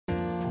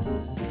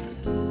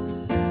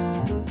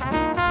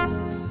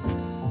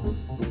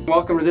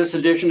Welcome to this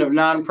edition of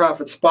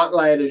Nonprofit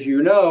Spotlight. As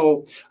you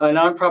know,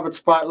 Nonprofit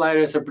Spotlight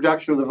is a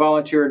production of the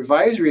Volunteer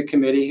Advisory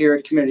Committee here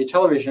at Community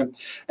Television.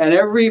 And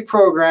every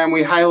program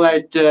we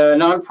highlight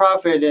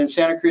nonprofit in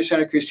Santa Cruz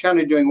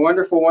County doing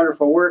wonderful,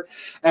 wonderful work.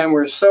 And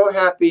we're so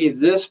happy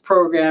this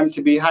program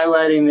to be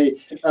highlighting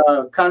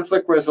the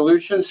Conflict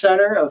Resolution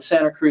Center of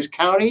Santa Cruz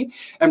County.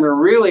 And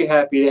we're really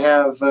happy to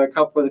have a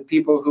couple of the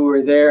people who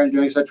are there and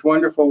doing such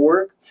wonderful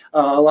work.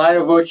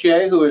 Alaya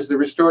Vautier, who is the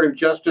Restorative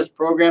Justice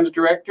Programs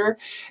Director,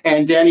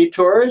 and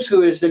Torres,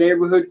 who is the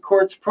Neighborhood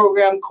Courts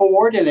Program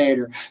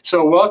Coordinator.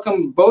 So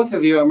welcome, both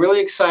of you. I'm really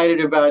excited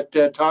about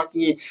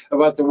talking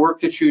about the work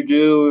that you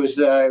do. It was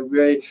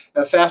really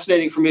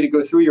fascinating for me to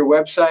go through your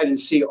website and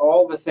see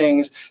all the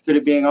things that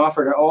are being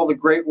offered and all the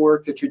great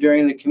work that you're doing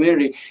in the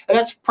community. And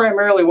that's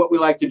primarily what we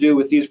like to do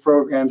with these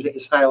programs,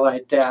 is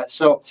highlight that.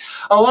 So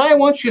Alaya,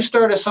 why don't you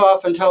start us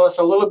off and tell us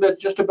a little bit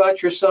just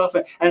about yourself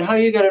and how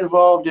you got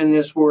involved in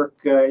this work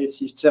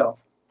itself.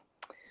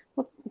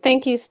 Well,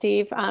 thank you,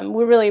 Steve.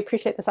 We really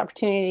appreciate this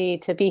opportunity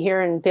to be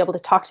here and be able to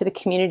talk to the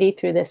community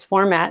through this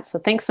format. So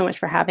thanks so much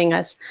for having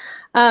us.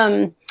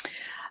 I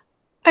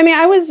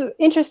was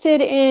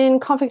interested in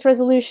conflict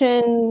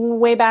resolution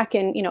way back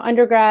in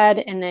undergrad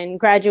and then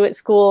graduate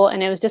school,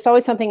 and it was just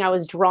always something I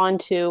was drawn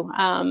to.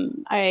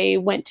 I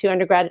went to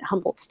undergrad at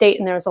Humboldt State,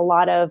 and there was a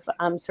lot of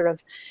sort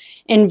of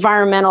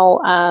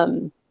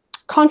environmental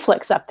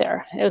conflicts up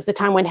there. It was the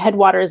time when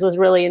Headwaters was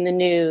really in the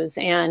news,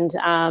 and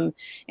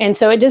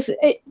so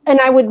and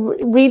I would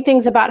read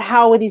things about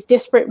how these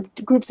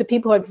disparate groups of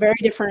people who had very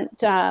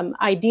different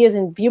ideas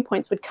and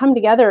viewpoints would come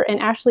together and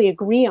actually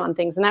agree on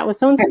things, and that was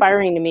so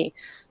inspiring to me.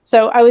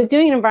 So I was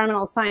doing an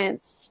environmental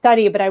science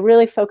study, but I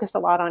really focused a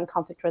lot on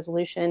conflict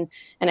resolution,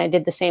 and I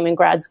did the same in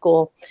grad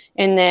school.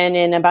 And then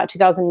in about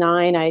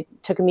 2009, I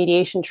took a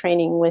mediation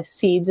training with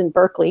SEEDS in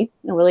Berkeley,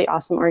 a really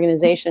awesome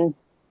organization.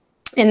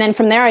 And then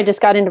from there, I just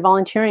got into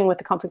volunteering with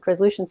the Conflict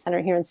Resolution Center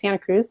here in Santa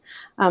Cruz.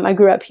 I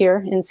grew up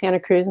here in Santa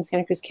Cruz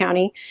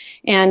County.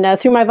 And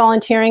through my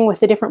volunteering with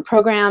the different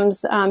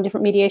programs,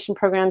 different mediation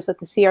programs with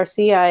the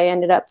CRC, I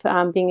ended up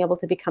being able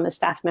to become a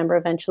staff member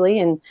eventually.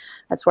 And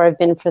that's where I've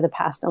been for the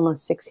past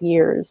almost 6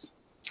 years.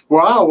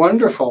 Wow,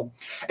 wonderful.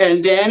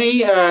 And Danny,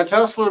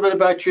 tell us a little bit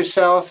about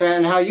yourself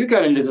and how you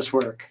got into this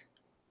work.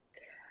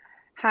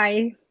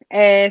 Hi.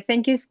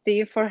 Thank you,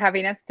 Steve, for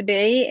having us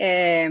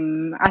today.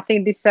 I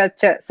think this is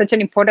such an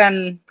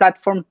important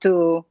platform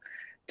to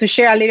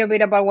share a little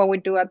bit about what we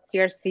do at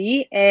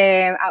CRC.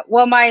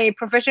 Well, my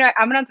profession,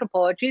 I'm an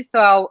anthropologist,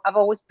 so I've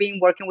always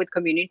been working with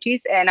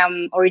communities, and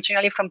I'm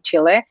originally from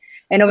Chile.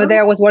 And over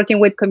there, I was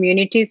working with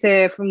communities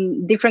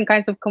from different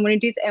kinds of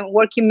communities and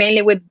working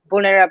mainly with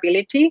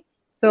vulnerability.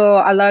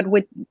 So a lot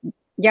with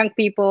young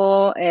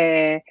people,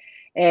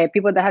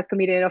 people that has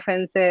committed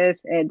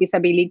offenses,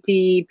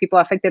 disability, people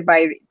impacted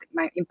by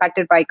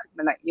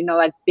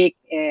like big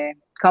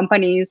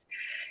companies.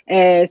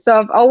 So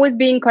I've always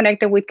been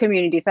connected with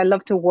communities. I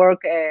love to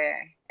work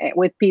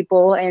with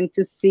people and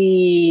to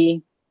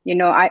see,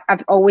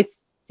 I've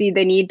always see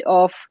the need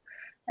of,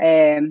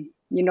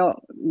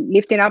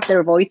 lifting up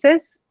their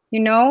voices,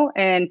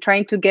 and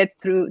trying to get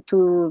through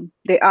to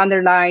the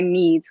underlying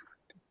needs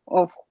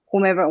of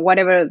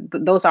whatever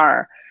those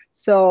are.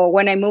 So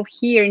when I moved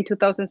here in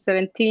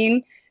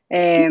 2017,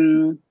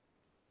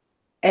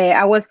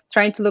 I was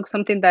trying to look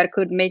something that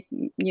could make,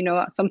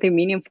 something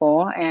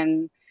meaningful,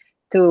 and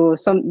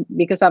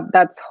because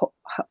that's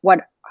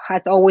what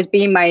has always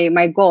been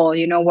my goal,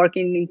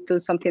 working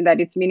into something that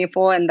it's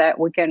meaningful and that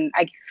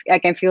I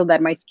can feel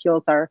that my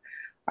skills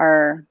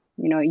are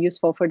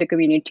useful for the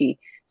community.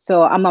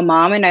 So I'm a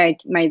mom, and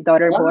my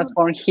daughter was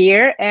born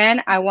here,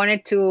 and I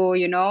wanted to,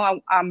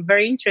 I'm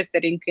very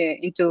interested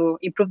into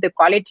improve the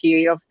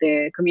quality of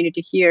the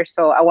community here.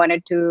 So I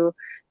wanted to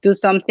do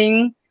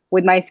something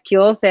with my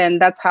skills,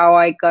 and that's how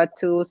I got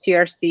to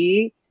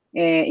CRC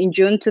in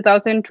June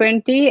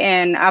 2020.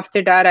 And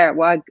after that,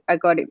 I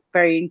got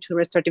very into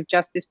restorative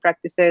justice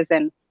practices,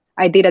 and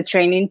I did a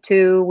training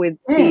too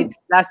with SEEDS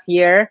last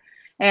year.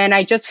 And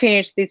I just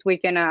finished this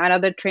weekend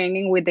another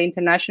training with the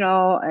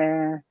international.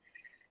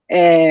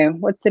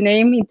 What's the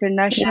name?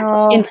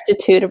 International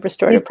Institute of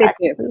Restorative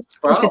Practices.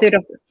 Wow.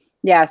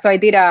 So I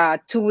did a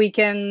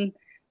 2-weekend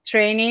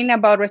training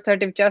about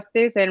restorative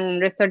justice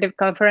and restorative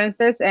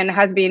conferences, and it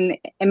has been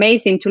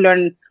amazing to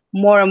learn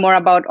more and more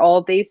about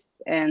all this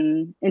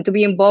and to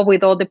be involved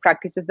with all the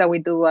practices that we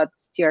do at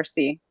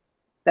CRC.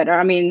 There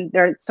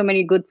are so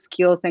many good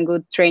skills and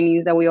good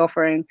trainings that we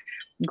offer, and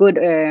good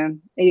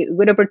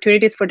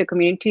opportunities for the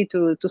community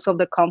to solve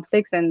the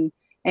conflicts and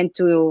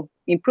to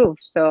improve.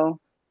 So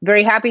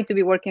very happy to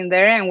be working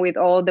there and with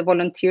all the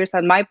volunteers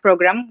at my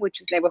program, which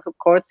is Neighborhood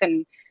Courts,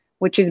 and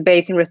which is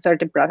based in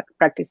restorative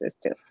practices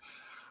too.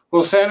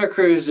 Well, Santa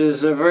Cruz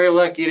is very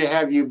lucky to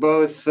have you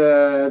both.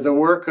 The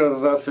work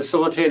of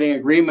facilitating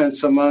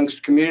agreements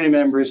amongst community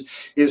members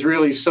is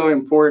really so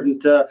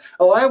important. Alaya,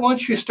 why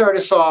don't you start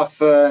us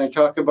off and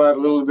talk about a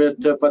little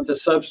bit about the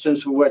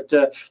substance of what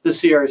the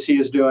CRC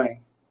is doing?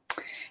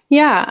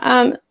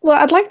 Yeah, well,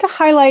 I'd like to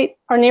highlight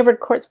our neighborhood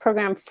courts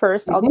program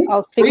first.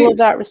 I'll speak a little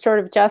about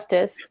restorative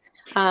justice,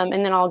 and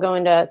then I'll go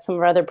into some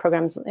of our other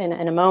programs in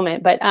a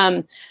moment. But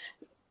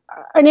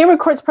our neighborhood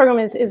courts program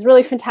is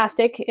really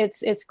fantastic.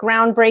 It's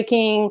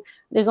groundbreaking.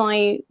 There's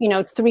only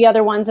 3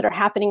 other ones that are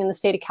happening in the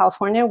state of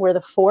California. We're the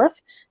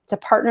 4th. It's a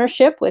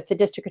partnership with the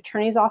district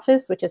attorney's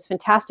office, which is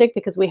fantastic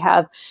because we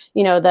have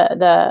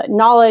the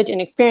knowledge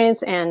and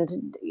experience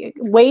and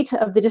weight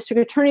of the district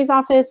attorney's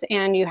office,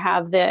 and you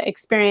have the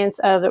experience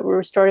of a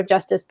restorative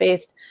justice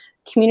based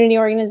community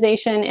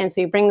organization. And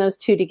so you bring those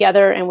 2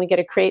 together, and we get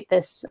to create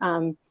this,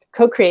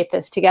 co-create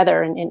this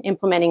together in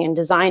implementing and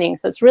designing.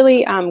 So it's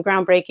really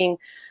groundbreaking.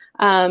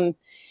 And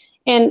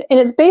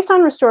it's based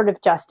on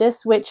restorative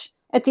justice, which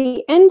at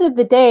the end of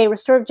the day,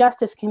 restorative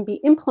justice can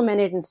be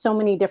implemented in so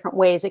many different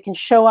ways. It can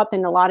show up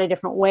in a lot of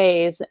different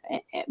ways.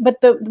 But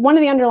one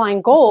of the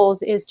underlying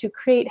goals is to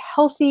create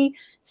healthy,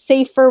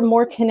 safer,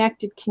 more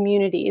connected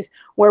communities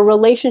where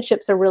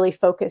relationships are really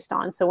focused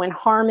on. So when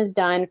harm is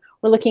done,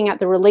 we're looking at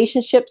the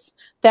relationships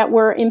that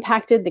were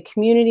impacted, the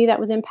community that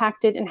was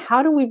impacted, and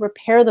how do we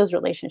repair those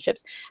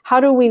relationships? How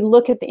do we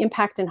look at the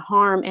impact and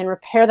harm and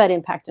repair that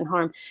impact and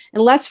harm?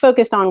 And less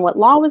focused on what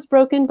law was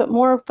broken, but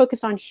more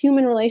focused on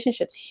human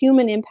relationships,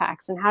 human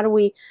impacts, and how do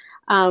we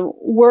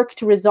work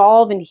to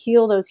resolve and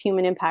heal those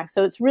human impacts.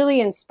 So it's really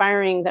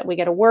inspiring that we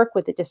get to work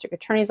with the district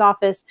attorney's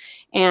office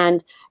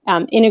and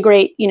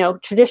integrate,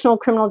 traditional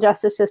criminal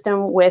justice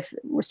system with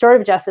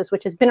restorative justice,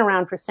 which has been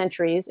around for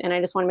centuries. And I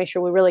just want to make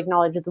sure we really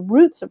acknowledge the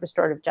roots of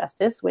restorative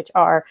justice, which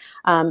are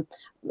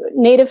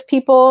Native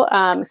people,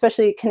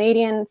 especially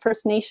Canadian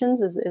First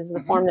Nations is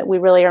the form that we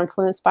really are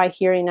influenced by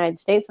here in the United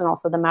States, and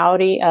also the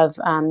Maori of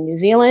New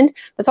Zealand.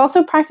 But it's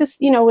also practiced,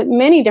 with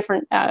many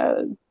different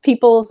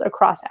peoples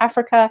across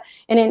Africa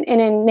and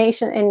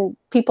in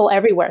people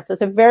everywhere. So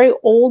it's a very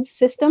old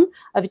system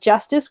of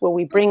justice where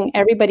we bring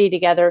everybody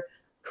together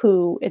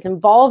who is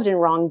involved in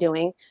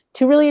wrongdoing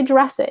to really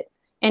address it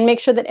and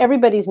make sure that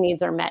everybody's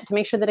needs are met, to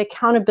make sure that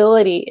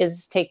accountability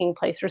is taking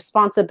place,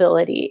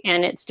 responsibility.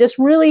 And it's just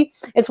really,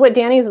 it's what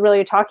Danny's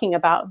really talking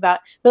about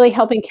really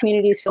helping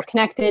communities feel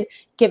connected,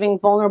 giving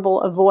vulnerable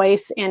a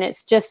voice. And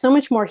it's just so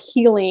much more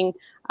healing,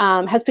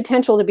 has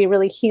potential to be a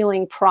really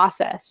healing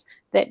process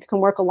that can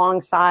work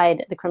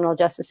alongside the criminal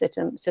justice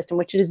system,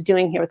 which it is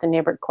doing here with the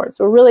neighborhood courts.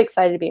 So we're really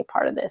excited to be a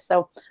part of this.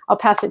 So I'll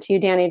pass it to you,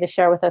 Danny, to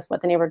share with us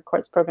what the neighborhood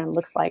courts program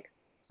looks like.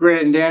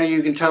 Great. And Danny,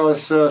 you can tell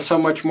us so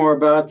much more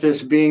about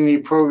this, being the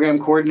program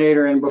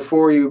coordinator. And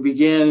before you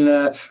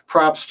begin,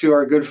 props to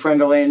our good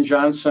friend Elaine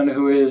Johnson,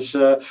 who is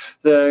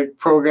the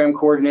program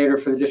coordinator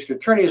for the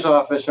district attorney's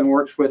office and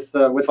works with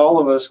all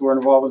of us who are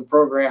involved in the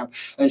program.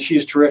 And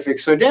she's terrific.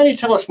 So Danny,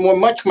 tell us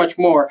much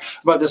more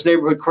about this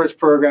neighborhood courts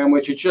program,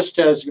 which is just,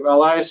 as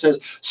Alaya says,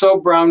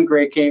 so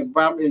groundbreaking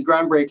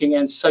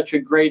and such a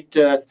great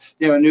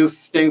new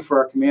thing for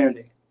our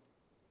community.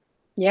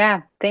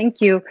 Yeah, thank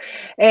you.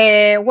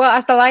 Well,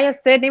 as Alaya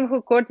said,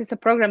 Neighborhood Courts is a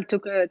program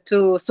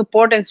to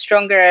support and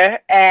stronger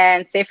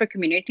and safer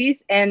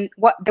communities. And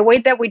the way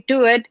that we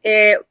do it,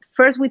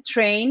 first we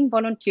train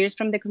volunteers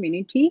from the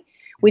community.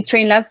 We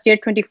trained last year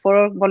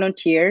 24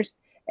 volunteers,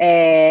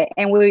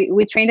 and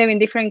we train them in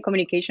different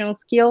communicational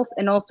skills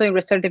and also in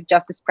restorative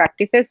justice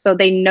practices, so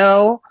they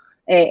know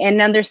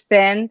and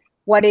understand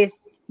what is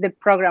the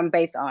program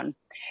based on.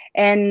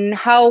 And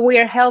how we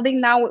are holding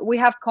now, we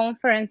have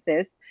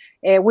conferences.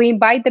 We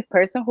invite the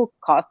person who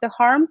caused the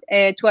harm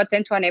to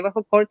attend to a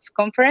neighborhood courts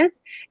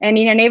conference. And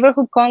in a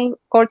neighborhood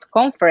courts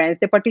conference,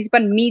 the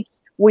participant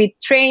meets with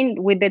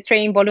the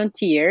trained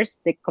volunteers,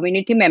 the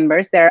community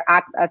members that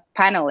act as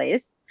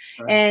panelists,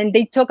 right. And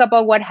they talk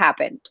about what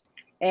happened.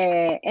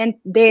 And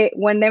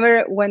when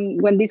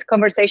this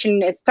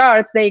conversation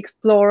starts, they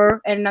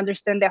explore and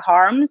understand the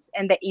harms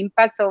and the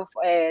impacts of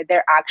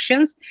their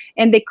actions,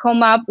 and they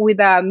come up with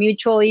a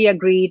mutually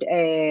agreed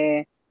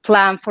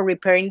plan for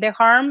repairing the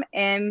harm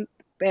and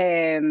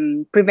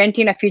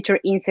preventing a future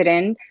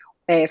incident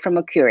from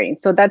occurring.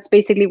 So that's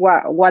basically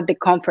what the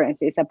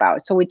conference is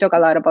about. So we talk a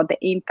lot about the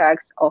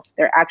impacts of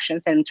their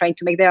actions and trying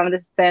to make them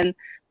understand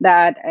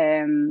that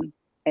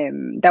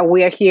that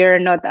we are here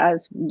not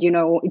as,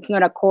 it's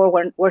not a core,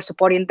 we're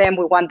supporting them,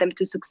 we want them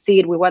to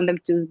succeed, we want them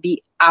to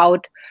be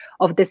out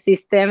of the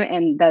system,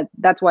 and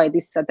that's why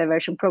this is a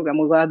diversion program.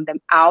 We want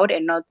them out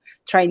and not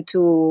trying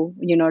to,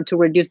 to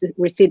reduce the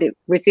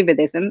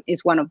recidivism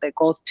is one of the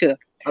goals too.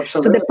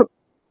 Absolutely.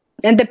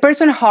 So the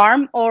person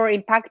harmed or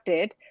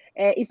impacted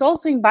is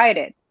also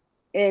invited.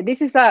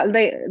 This is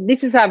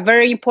a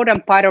very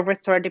important part of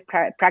restorative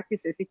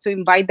practices, is to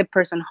invite the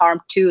person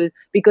harmed too,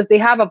 because they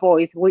have a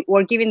voice.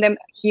 We're giving them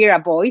here a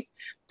voice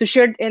to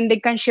share, and they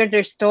can share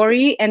their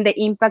story and the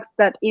impacts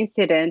that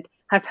incident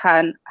has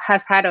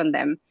had on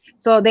them.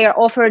 So they are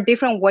offered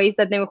different ways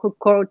that neighborhood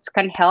courts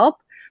can help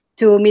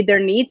to meet their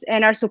needs,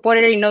 and are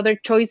supported in other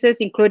choices,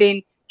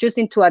 including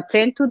choosing to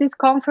attend to these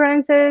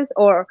conferences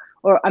or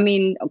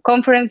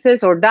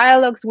conferences or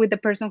dialogues with the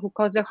person who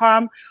caused the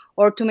harm,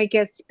 or to make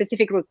a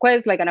specific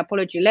request like an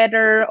apology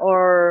letter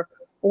or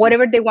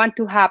whatever they want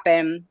to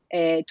happen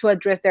to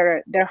address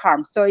their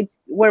harm. So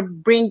we're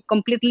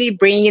completely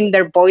bringing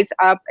their voice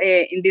up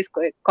in these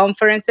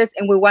conferences,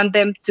 and we want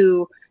them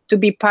to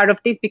be part of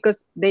this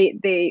because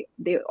they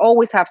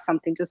always have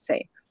something to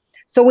say.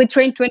 So we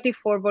trained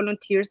 24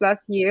 volunteers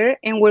last year,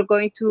 and we're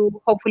going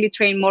to hopefully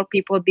train more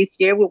people this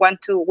year.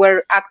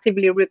 We're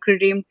actively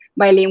recruiting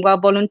bilingual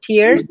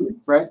volunteers.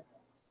 Right.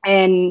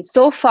 And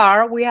so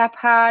far we have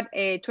had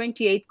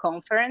 28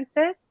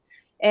 conferences,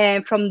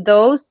 and from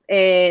those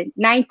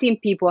 19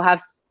 people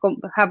have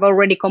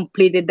already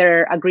completed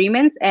their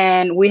agreements,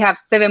 and we have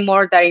 7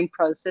 more that are in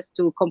process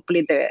to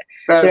complete their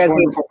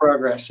wonderful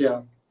progress.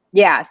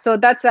 Yeah, so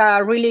that's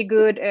a really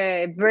good,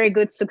 very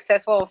good,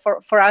 successful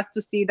for us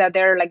to see that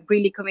they're like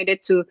really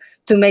committed to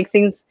make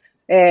things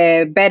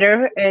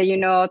better,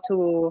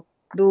 to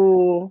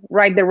do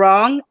right the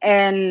wrong,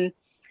 and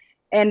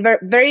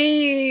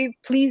very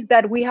pleased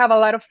that we have a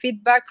lot of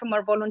feedback from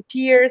our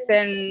volunteers,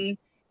 and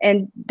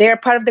they're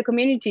part of the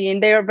community,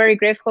 and they are very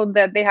grateful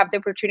that they have the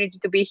opportunity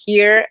to be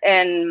here,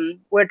 and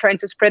we're trying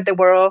to spread the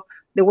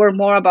word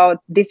more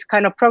about this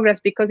kind of programs,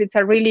 because it's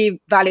a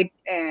really valid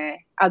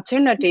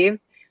alternative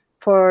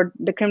for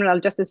the criminal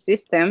justice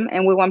system,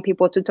 and we want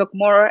people to talk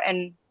more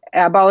and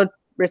about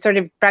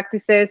restorative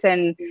practices,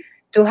 and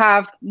to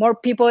have more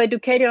people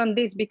educated on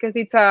this, because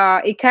it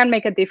can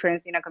make a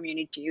difference in a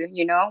community.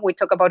 We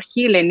talk about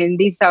healing, and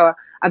this is a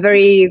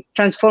very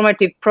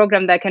transformative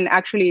program that can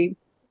actually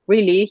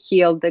really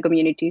heal the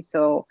community.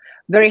 So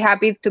very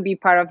happy to be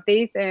part of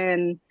this,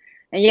 and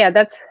yeah,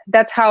 that's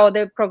how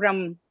the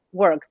program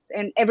works.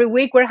 And every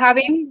week we're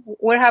having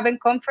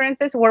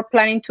conferences. We're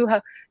planning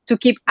to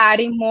keep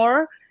adding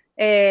more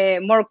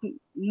in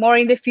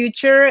the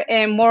future,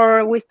 and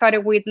more. We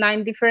started with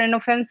 9 different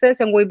offenses,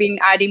 and we've been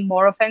adding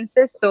more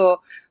offenses. So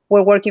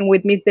we're working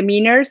with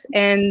misdemeanors,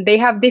 and they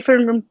have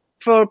different,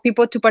 for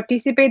people to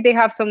participate, they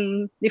have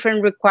some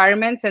different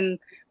requirements, and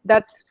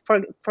that's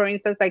for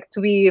instance, like to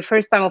be a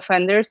first-time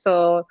offender,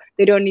 so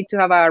they don't need to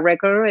have a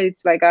record.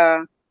 It's like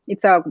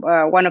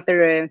one of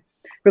the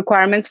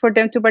requirements for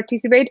them to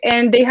participate,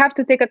 and they have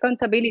to take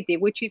accountability,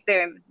 which is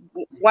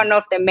one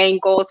of the main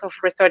goals of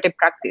restorative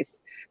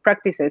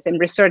practices and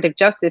restorative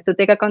justice, to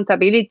take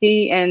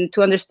accountability and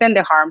to understand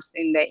the harms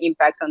and the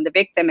impacts on the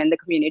victim and the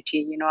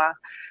community.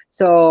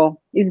 So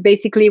it's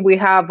basically, we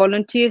have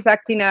volunteers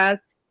acting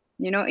as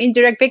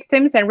indirect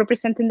victims and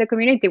representing the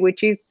community,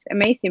 which is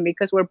amazing,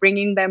 because we're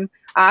bringing them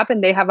up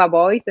and they have a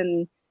voice,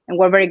 and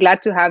we're very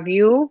glad to have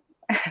you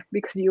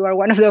because you are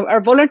one of our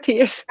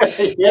volunteers.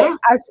 Yeah.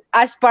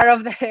 as part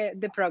of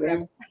the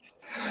program.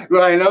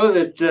 Well, I know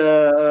that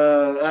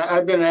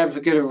I've been an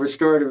advocate of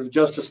restorative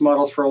justice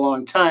models for a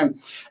long time,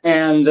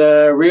 and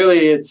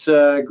really it's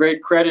a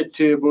great credit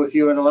to both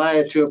you and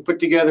Alaya to have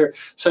put together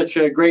such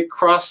a great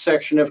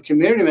cross-section of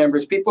community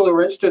members. People who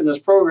are interested in this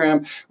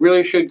program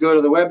really should go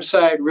to the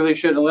website, really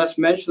should, and let's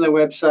mention the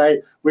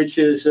website, which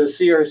is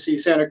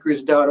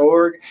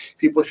crcsantacruz.org.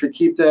 People should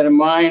keep that in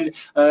mind,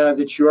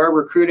 that you are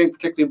recruiting,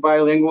 particularly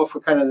bilingual, for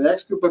kind of the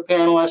next group of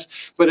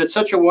panelists. But it's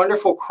such a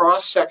wonderful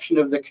cross-section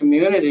of the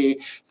community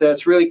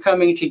that's really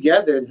coming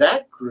together,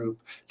 that group,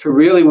 to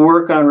really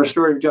work on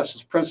restorative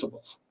justice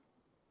principles.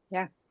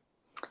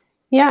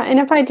 Yeah, and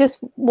if I just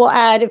will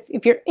add,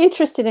 if you're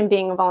interested in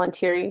being a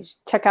volunteer, you should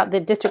check out the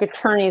district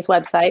attorney's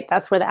website.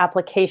 That's where the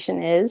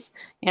application is,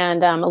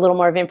 and a little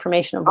more of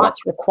information of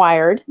what's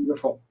required.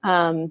 Wonderful.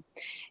 And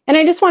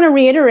I just want to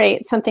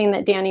reiterate something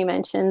that Danny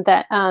mentioned,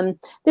 that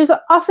there's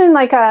often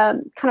like a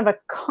kind of a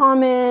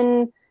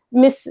common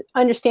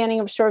misunderstanding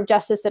of restorative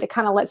justice, that it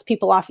kind of lets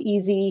people off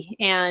easy,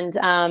 and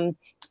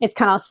it's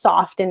kind of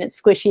soft and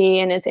it's squishy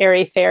and it's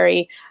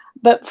airy-fairy.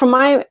 But from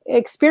my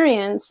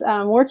experience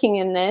working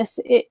in this,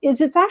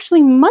 it's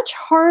actually much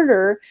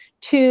harder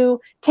to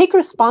take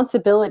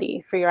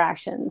responsibility for your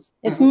actions.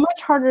 It's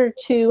much harder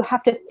to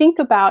have to think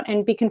about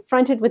and be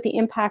confronted with the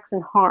impacts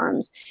and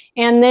harms,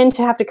 and then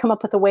to have to come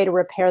up with a way to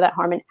repair that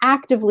harm and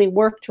actively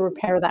work to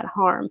repair that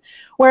harm.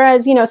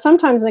 Whereas,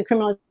 sometimes in the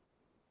criminal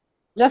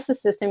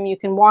justice system, you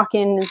can walk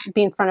in and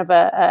be in front of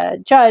a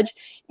judge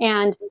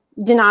and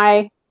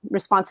deny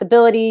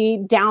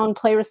responsibility,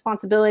 downplay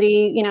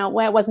responsibility,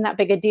 well, it wasn't that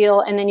big a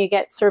deal, and then you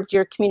get served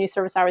your community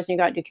service hours and you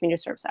go out and do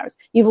community service hours.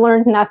 You've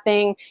learned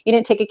nothing. You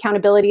didn't take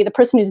accountability. The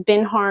person who's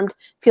been harmed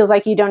feels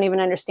like you don't even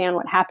understand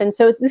what happened.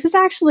 So this is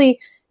actually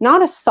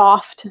not a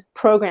soft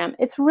program.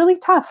 It's really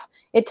tough.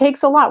 It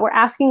takes a lot. We're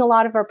asking a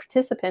lot of our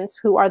participants,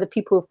 who are the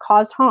people who've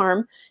caused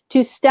harm,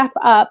 to step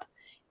up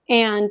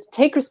and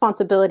take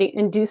responsibility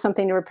and do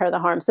something to repair the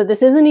harm. So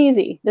this isn't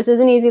easy. This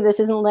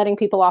isn't letting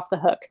people off the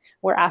hook.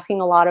 We're asking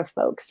a lot of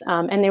folks,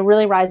 and they're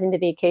really rising to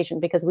the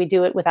occasion, because we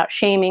do it without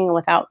shaming and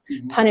without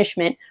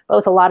punishment, but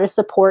with a lot of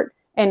support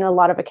and a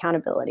lot of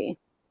accountability.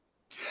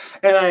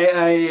 And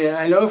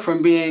I know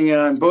from being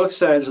on both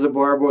sides of the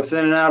bar, both in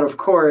and out of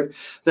court,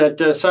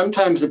 that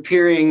sometimes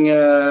appearing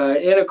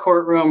in a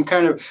courtroom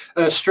kind of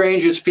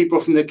estranges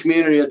people from the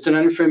community. It's an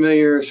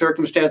unfamiliar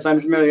circumstance,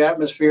 unfamiliar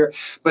atmosphere.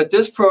 But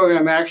this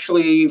program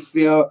actually,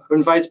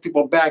 invites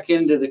people back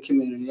into the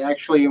community.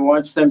 Actually,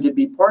 wants them to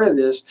be part of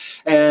this.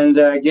 And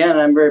again,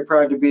 I'm very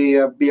proud to be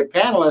a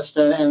panelist.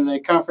 And the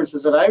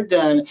conferences that I've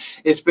done,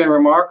 it's been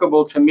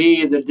remarkable to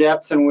me the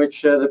depth in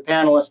which the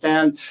panelists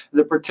and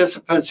the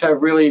participants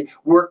have really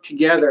work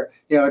together,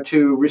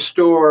 to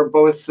restore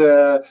both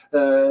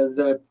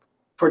the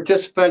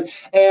participant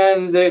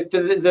and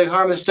the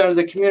harm that's done to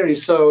the community.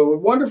 So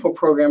wonderful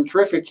program,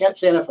 terrific. Can't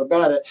say enough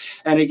about it.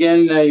 And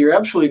again, you're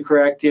absolutely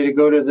correct. To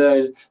go to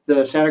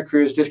the Santa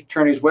Cruz District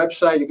Attorney's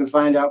website, you can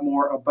find out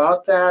more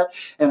about that.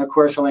 And of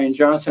course, Elaine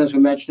Johnson, as we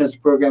mentioned, is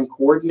program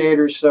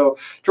coordinator. So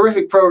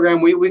terrific program.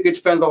 We could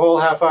spend the whole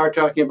half hour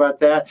talking about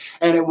that,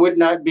 and it would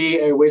not be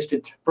a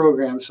wasted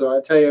program. So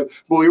I tell you,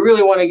 but we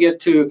really want to get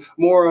to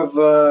more of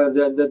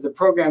the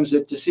programs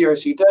that the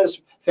CRC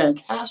does.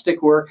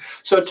 Fantastic work.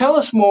 So tell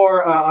us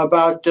more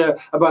about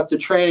the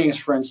trainings,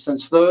 for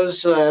instance.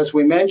 Those, as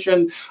we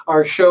mentioned,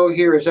 our show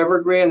here is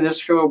evergreen. This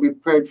show will be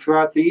played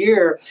throughout the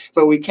year,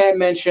 but we can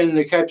mention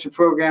the types of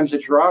programs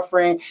that you're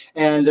offering,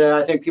 and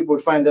I think people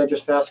would find that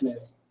just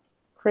fascinating.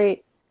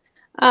 Great.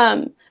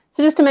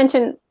 So just to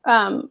mention,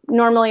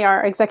 normally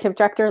our executive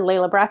director,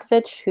 Layla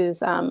Bratovich,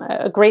 who's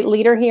a great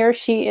leader here,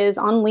 she is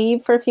on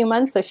leave for a few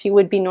months, so she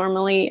would be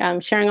normally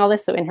sharing all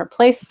this. So in her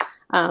place,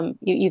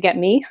 you get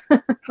me.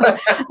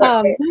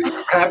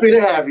 Happy to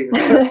have you.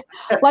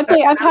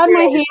 Luckily, I've had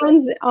my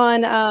hands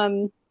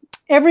on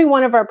every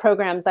one of our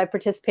programs I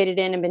participated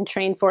in and been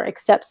trained for,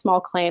 except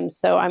small claims.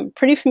 So I'm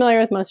pretty familiar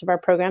with most of our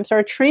programs. So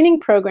our training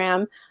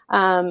program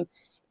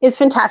is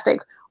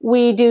fantastic.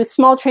 We do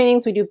small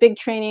trainings, we do big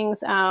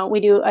trainings,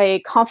 we do a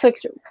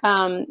conflict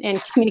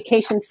and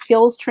communication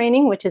skills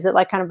training, which is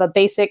like kind of a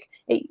basic,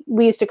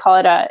 we used to call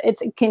it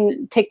it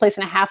can take place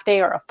in a half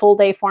day or a full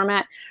day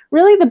format.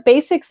 Really the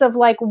basics of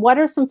like, what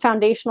are some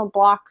foundational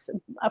blocks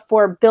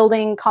for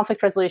building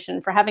conflict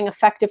resolution, for having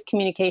effective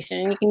communication.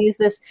 And you can use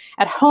this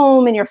at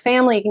home, in your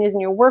family, you can use it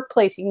in your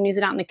workplace, you can use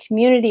it out in the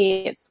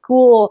community, at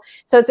school.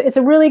 So it's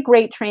a really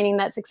great training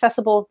that's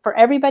accessible for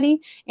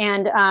everybody.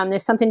 And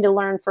there's something to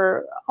learn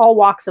for all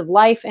walks of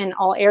life and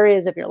all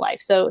areas of your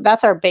life. So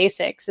that's our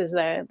basics, is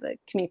the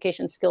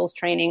communication skills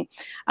training.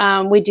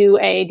 We do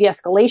a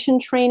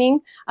de-escalation training.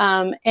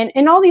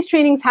 And all these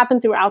trainings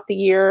happen throughout the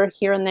year,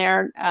 here and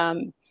there,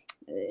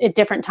 at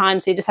different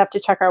times. So you just have to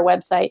check our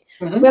website.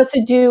 Mm-hmm. We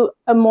also do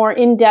a more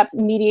in-depth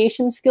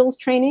mediation skills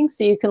training.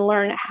 So you can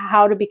learn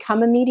how to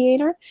become a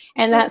mediator.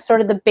 And that's sort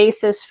of the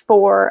basis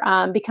for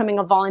becoming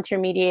a volunteer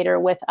mediator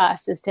with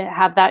us, is to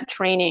have that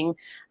training.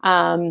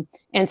 And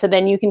so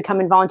then you can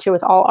come and volunteer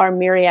with all our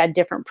myriad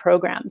different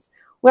programs.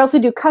 We also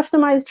do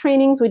customized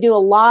trainings. We do a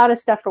lot of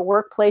stuff for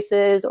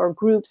workplaces or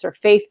groups or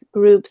faith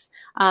groups,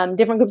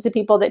 different groups of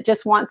people that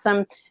just want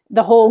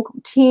the whole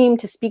team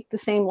to speak the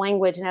same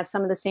language and have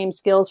some of the same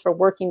skills for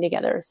working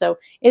together. So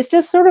it's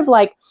just sort of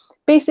like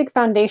basic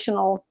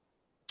foundational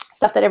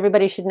stuff that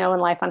everybody should know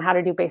in life on how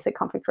to do basic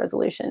conflict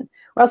resolution.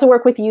 We also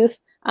work with youth.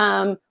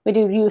 We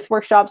do youth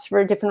workshops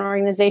for different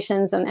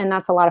organizations, and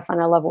that's a lot of fun.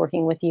 I love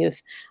working with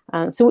youth.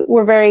 So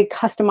we're very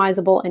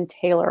customizable and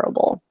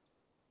tailorable.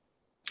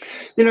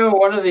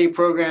 One of the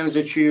programs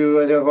that you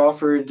have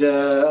offered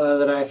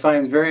that I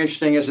find very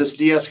interesting is this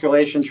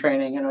de-escalation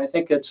training, and I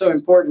think it's so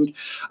important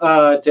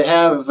to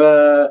have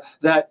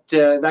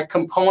that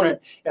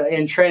component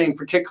in training,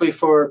 particularly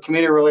for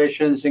community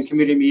relations and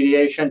community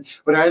mediation.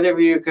 Would either of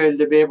you could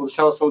be able to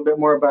tell us a little bit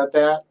more about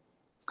that?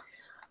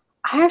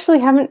 I actually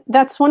haven't.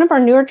 That's one of our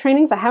newer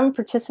trainings. I haven't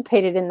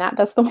participated in that.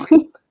 That's the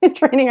one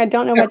training I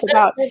don't know much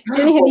about.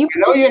 Jenny, have you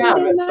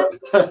participated in that?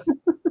 So.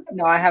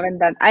 No, I haven't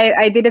done.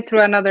 I did it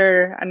through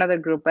another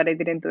group, but I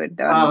didn't do it.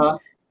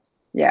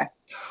 Yeah.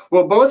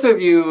 Well, both of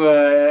you,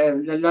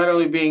 not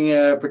only being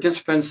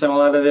participants in a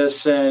lot of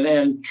this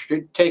and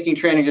taking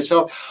training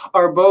yourself,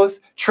 are both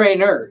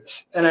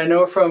trainers. And I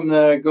know from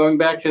going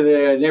back to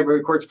the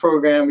neighborhood courts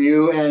program,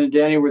 you and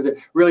Danny were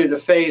really the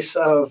face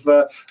of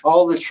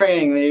all the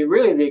training,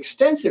 the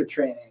extensive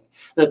training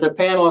that the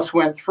panelists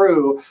went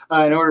through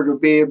in order to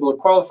be able to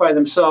qualify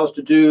themselves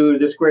to do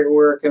this great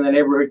work in the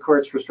neighborhood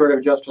courts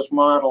restorative justice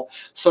model.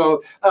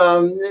 So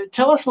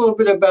tell us a little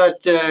bit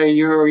about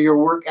your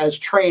work as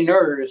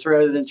trainers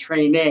rather than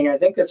training. I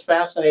think it's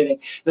fascinating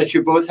that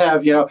you both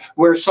have,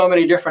 wear so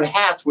many different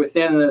hats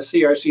within the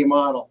CRC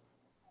model.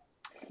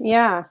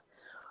 Yeah.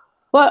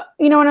 Well,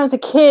 when I was a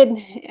kid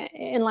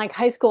in like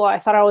high school, I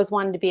thought I always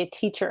wanted to be a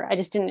teacher. I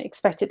just didn't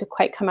expect it to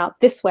quite come out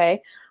this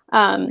way.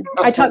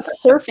 I taught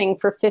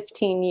surfing for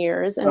 15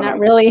 years, and that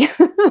really,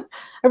 I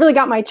really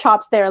got my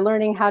chops there,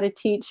 learning how to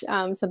teach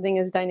something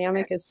as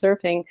dynamic as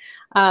surfing.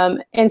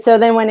 And so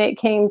then when it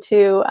came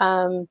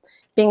to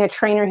being a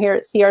trainer here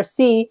at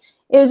CRC,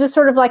 it was just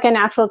sort of like a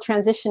natural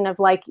transition of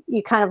like,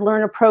 you kind of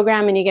learn a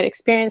program and you get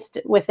experienced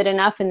with it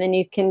enough, and then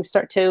you can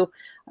start to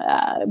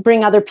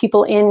bring other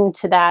people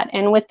into that.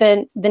 And with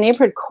the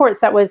neighborhood courts,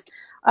 that was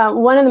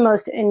one of the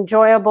most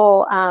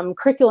enjoyable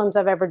curriculums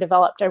I've ever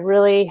developed. I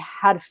really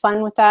had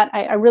fun with that.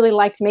 I really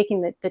liked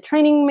making the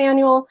training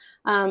manual.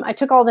 I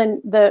took all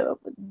the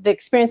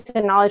experience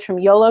and knowledge from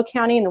Yolo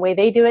County and the way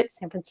they do it,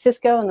 San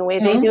Francisco and the way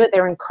they do it. They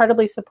were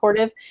incredibly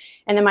supportive.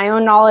 And then my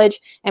own knowledge,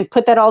 and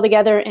put that all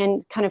together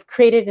and kind of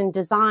created and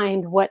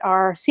designed what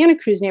our Santa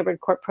Cruz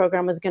neighborhood court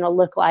program was going to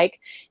look like,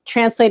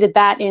 translated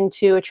that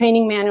into a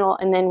training manual,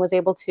 and then was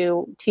able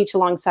to teach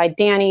alongside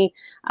Danny,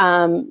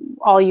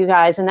 all you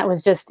guys. And that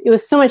was just, it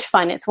was so much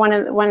fun. It's one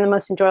of the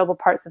most enjoyable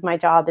parts of my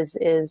job is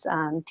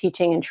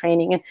teaching and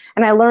training.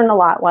 And I learn a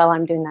lot while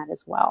I'm doing that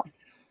as well.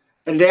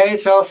 And Danny,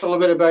 tell us a little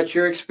bit about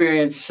your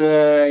experience.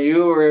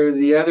 You were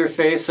the other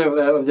face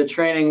of the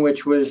training,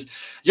 which was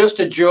just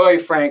a joy,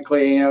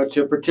 frankly,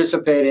 to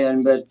participate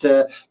in. But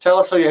tell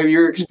us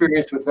your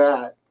experience with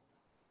that.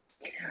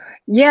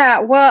 Yeah,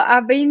 well,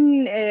 I've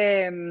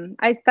been,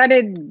 I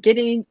started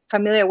getting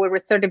familiar with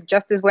restorative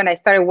justice when I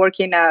started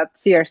working at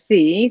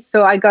CRC.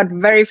 So I got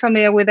very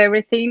familiar with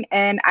everything,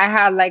 and I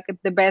had like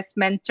the best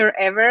mentor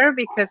ever,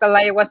 because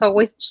Alaya was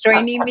always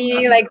training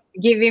me, like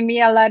giving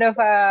me a lot of,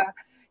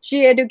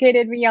 she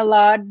educated me a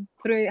lot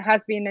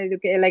has been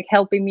like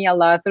helping me a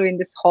lot during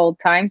this whole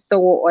time. So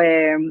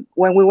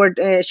when we were,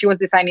 she was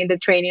designing the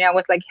training, I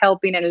was like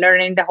helping and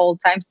learning the whole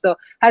time. So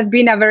has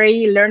been a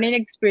very learning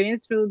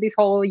experience through this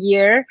whole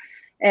year.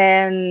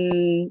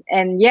 And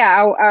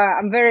yeah,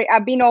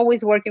 I've been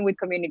always working with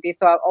community,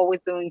 so I'm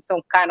always doing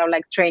some kind of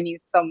like training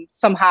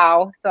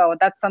somehow. So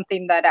that's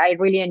something that I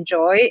really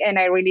enjoy, and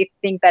I really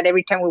think that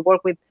every time we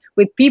work with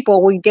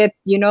people, we get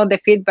the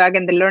feedback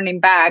and the learning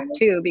back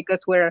too,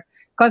 because we're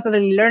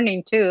constantly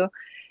learning too.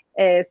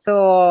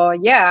 So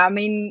yeah, I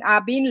mean,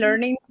 I've been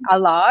learning a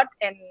lot,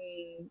 and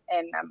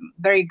I'm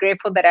very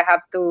grateful that I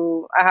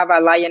have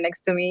Alaya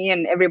next to me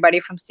and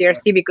everybody from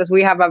CRC, because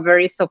we have a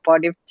very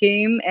supportive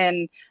team,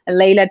 and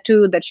Leila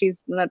too, that she's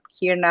not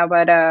here now,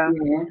 but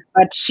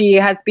she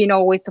has been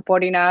always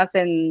supporting us,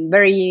 and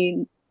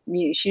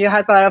she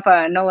has a lot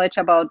of knowledge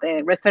about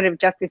restorative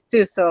justice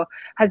too. So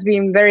has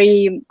been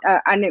very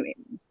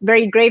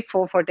very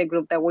grateful for the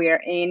group that we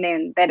are in,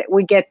 and that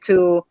we get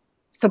to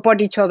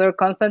support each other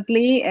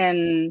constantly,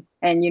 and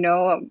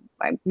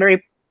I'm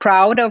very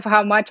proud of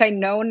how much I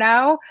know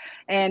now,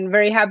 and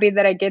very happy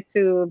that I get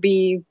to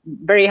be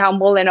very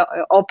humble and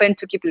open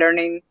to keep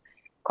learning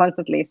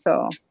constantly.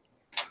 So,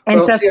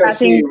 and just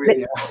passing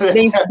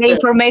the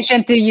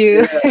information to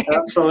you. Yeah,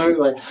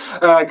 absolutely.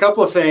 A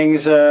couple of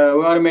things. We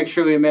want to make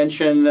sure we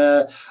mention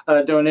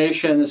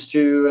donations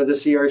to the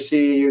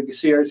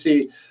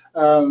CRC.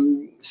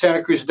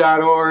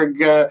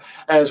 SantaCruz.org,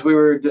 as we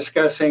were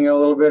discussing a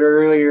little bit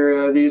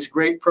earlier, these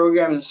great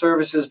programs and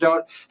services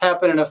don't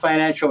happen in a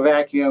financial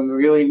vacuum. We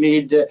really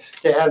need to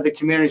have the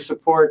community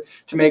support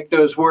to make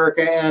those work,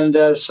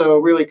 and so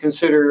really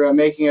consider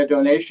making a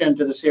donation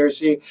to the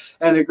CRC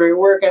and the great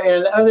work.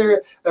 And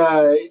other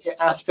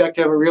aspect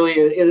of it really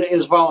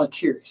is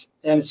volunteers.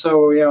 And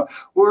so,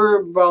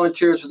 we're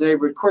volunteers with the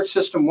neighborhood court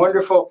system,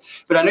 wonderful.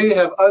 But I know you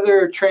have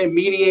other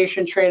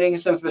mediation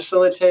trainings and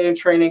facilitating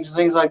trainings and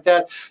things like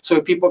that, so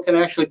people can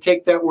actually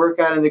take that work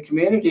out in the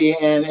community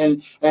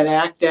and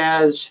act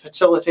as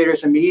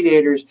facilitators and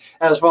mediators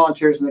as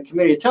volunteers in the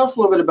community. Tell us a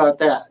little bit about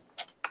that.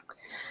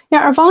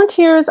 Yeah, our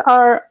volunteers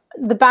are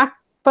the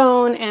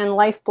backbone and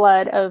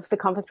lifeblood of the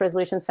Conflict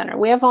Resolution Center.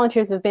 We have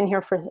volunteers who have been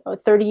here for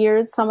 30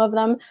 years, some of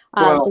them.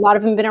 Wow. A lot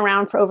of them have been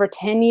around for over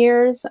 10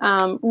 years.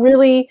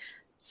 Really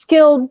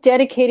skilled,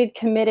 dedicated,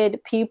 committed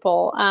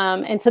people.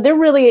 And so they're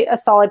really a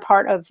solid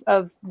part of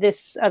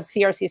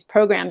CRC's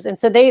programs. And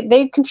so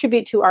they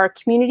contribute to our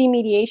community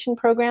mediation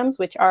programs,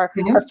 which are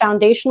our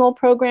foundational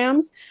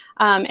programs.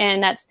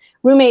 And that's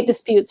roommate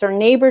disputes or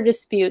neighbor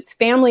disputes,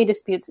 family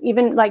disputes,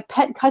 even like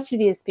pet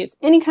custody disputes.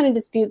 Any kind of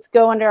disputes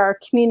go under our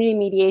community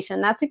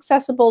mediation. That's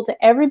accessible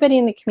to everybody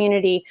in the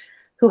community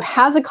who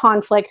has a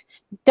conflict,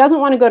 doesn't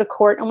want to go to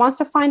court, and wants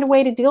to find a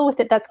way to deal with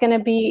it that's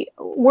going to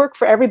work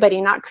for everybody,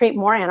 not create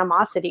more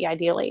animosity,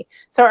 ideally.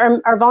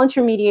 So our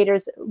volunteer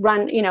mediators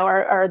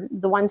are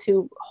the ones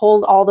who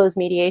hold all those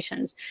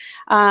mediations.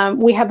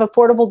 We have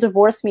affordable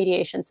divorce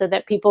mediation so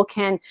that people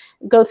can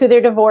go through their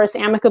divorce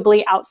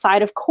amicably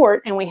outside of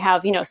court, and we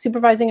have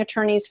supervising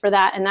attorneys for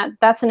that, and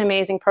that's an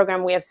amazing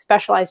program. We have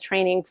specialized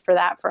training for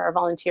that for our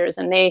volunteers,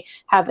 and they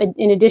have,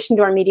 in addition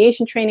to our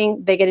mediation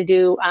training, they get to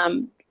do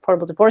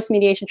affordable divorce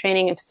mediation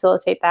training and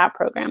facilitate that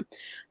program.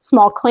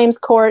 Small claims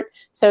court.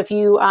 So if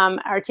you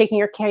are taking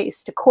your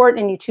case to court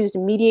and you choose to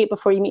mediate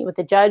before you meet with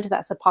the judge,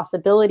 that's a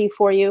possibility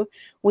for you.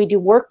 We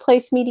do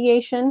workplace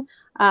mediation.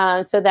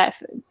 So that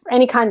for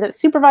any kinds of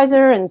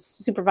supervisor and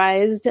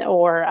supervised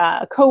or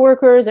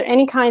coworkers or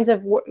any kinds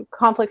of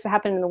conflicts that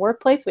happen in the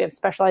workplace, we have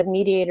specialized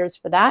mediators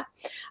for that.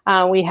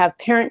 We have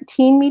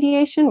parent-teen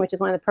mediation, which is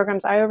one of the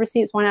programs I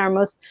oversee. It's one of our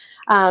most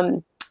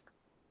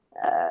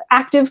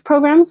active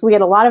programs. We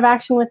get a lot of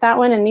action with that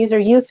one, and these are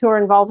youth who are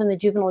involved in the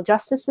juvenile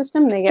justice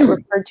system. They get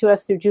referred to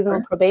us through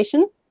juvenile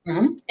probation.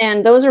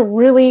 And those are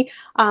really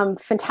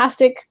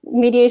fantastic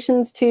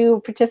mediations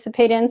to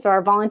participate in. So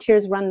our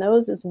volunteers run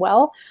those as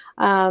well.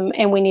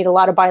 And we need a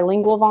lot of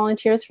bilingual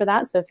volunteers for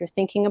that. So if you're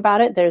thinking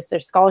about it, there's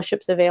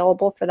scholarships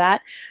available for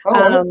that.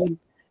 And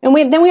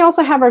then we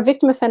also have our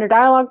victim offender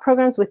dialogue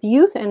programs with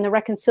youth and the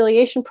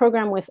reconciliation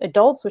program with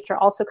adults, which are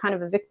also kind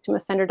of a victim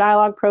offender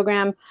dialogue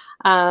program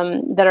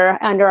that are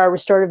under our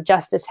restorative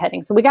justice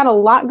heading. So we got a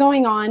lot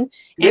going on,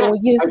 and we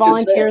use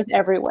volunteers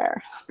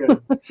everywhere.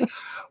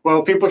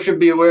 Well, people should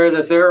be aware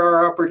that there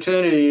are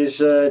opportunities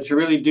to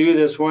really do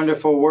this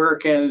wonderful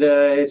work. And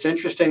it's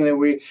interesting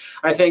that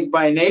I think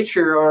by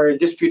nature, are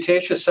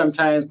disputatious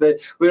sometimes, but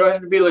we don't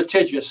have to be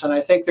litigious. And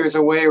I think there's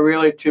a way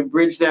really to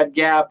bridge that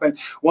gap. And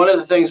one of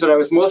the things that I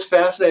was most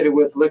fascinated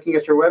with looking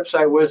at your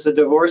website was the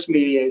divorce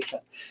mediation.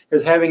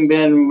 Because having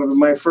been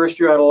my first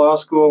year out of law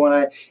school when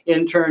I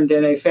interned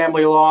in a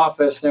family law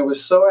office, and it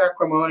was so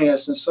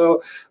acrimonious and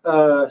so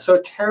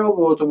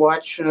terrible to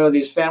watch,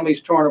 these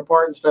families torn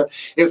apart and stuff.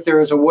 If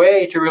there is a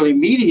way to really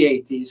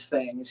mediate these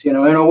things, in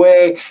a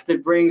way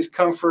that brings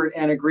comfort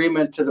and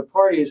agreement to the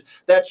parties,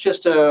 that's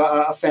just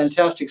a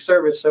fantastic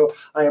service. So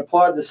I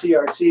applaud the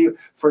CRC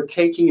for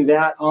taking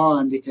that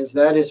on, because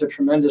that is a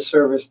tremendous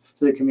service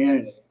to the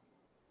community.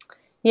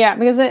 Yeah,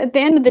 because at the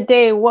end of the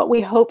day, what we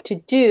hope to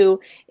do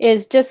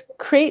is just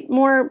create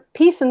more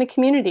peace in the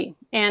community.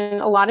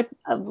 And a lot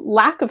of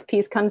lack of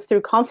peace comes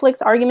through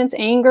conflicts, arguments,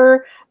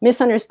 anger,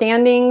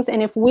 misunderstandings.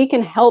 And if we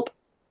can help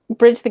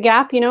bridge the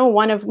gap,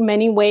 one of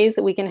many ways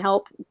that we can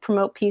help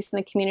promote peace in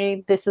the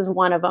community, this is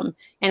one of them.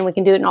 And we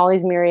can do it in all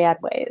these myriad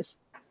ways.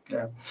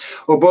 Yeah.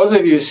 Well, both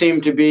of you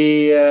seem to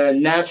be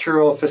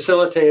natural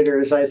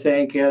facilitators, I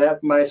think.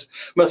 That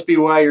must be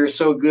why you're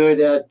so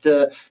good at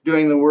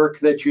doing the work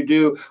that you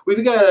do.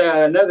 We've got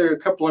another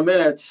couple of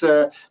minutes.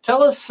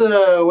 Tell us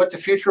what the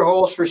future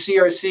holds for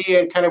CRC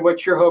and kind of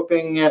what you're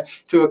hoping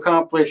to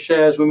accomplish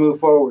as we move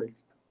forward.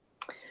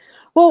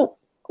 Well,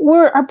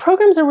 our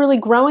programs are really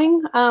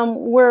growing.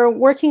 We're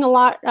working a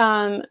lot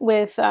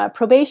with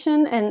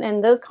probation,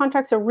 and those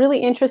contracts are really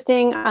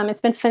interesting. It's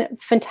been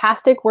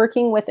fantastic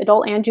working with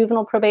adult and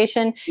juvenile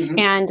probation,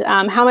 and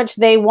how much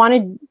they want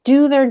to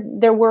do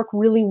their work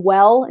really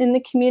well in the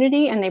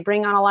community, and they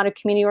bring on a lot of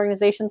community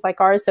organizations like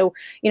ours. So,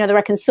 the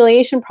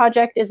Reconciliation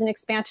Project is an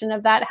expansion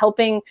of that,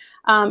 helping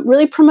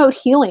really promote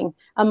healing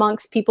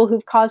amongst people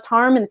who've caused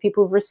harm and the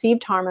people who've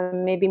received harm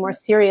in maybe more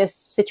serious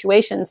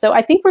situations. So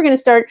I think we're going to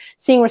start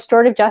seeing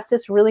restorative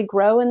justice really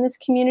grow in this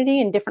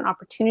community and different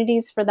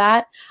opportunities for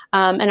that.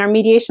 And our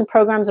mediation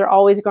programs are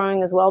always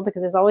growing as well,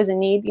 because there's always a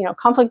need.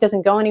 Conflict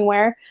doesn't go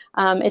anywhere.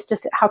 It's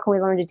just how can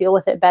we learn to deal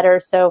with it better?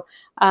 So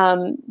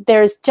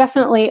there's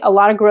definitely a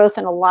lot of growth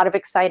and a lot of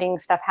exciting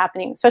stuff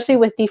happening, especially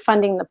with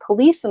defunding the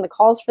police and the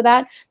calls for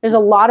that. There's a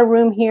lot of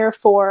room here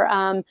for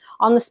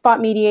on-the-spot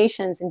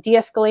mediations and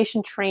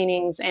de-escalation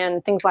trainings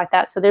and things like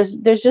that. So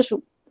there's just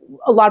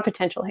a lot of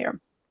potential here.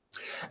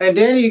 And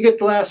Danny, you get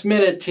the last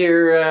minute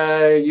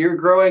here. You're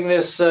growing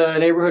this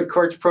neighborhood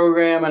courts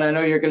program, and I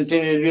know you're going to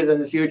continue to do that in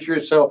the future.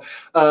 So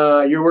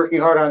you're working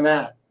hard on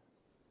that.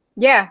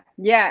 Yeah,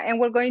 and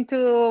we're going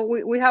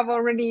to, we have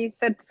already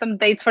set some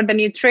dates for the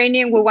new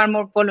training. We want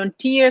more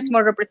volunteers,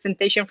 more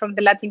representation from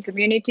the Latin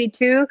community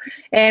too.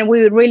 And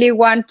we really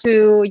want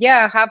to,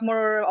 have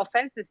more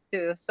offenses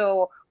too.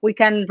 So we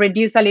can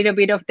reduce a little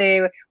bit of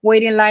the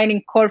waiting line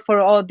in court for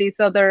all these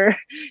other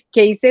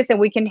cases, and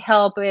we can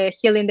help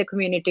healing the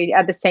community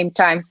at the same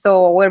time.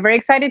 So we're very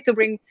excited to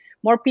bring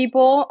more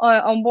people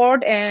on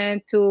board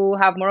and to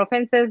have more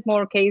offenses,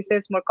 more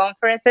cases, more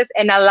conferences,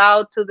 and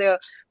allow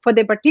for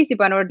the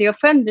participant or the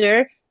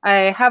offender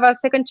have a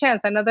second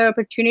chance, another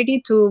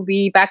opportunity to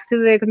be back to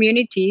the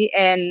community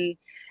and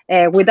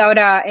without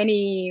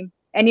any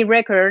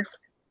record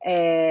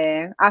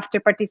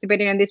after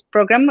participating in this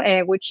program,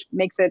 which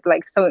makes it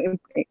like so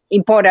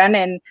important.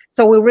 And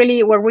so we're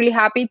really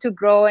happy to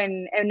grow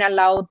and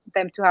allow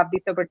them to have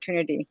this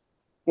opportunity.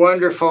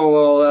 Wonderful.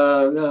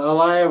 Well,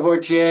 Alaya,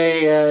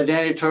 Vautier,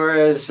 Danny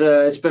Torres,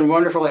 it's been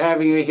wonderful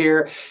having you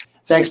here.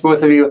 Thanks,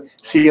 both of you.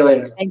 See you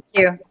later. Thank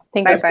you.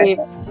 Thank you, Steve.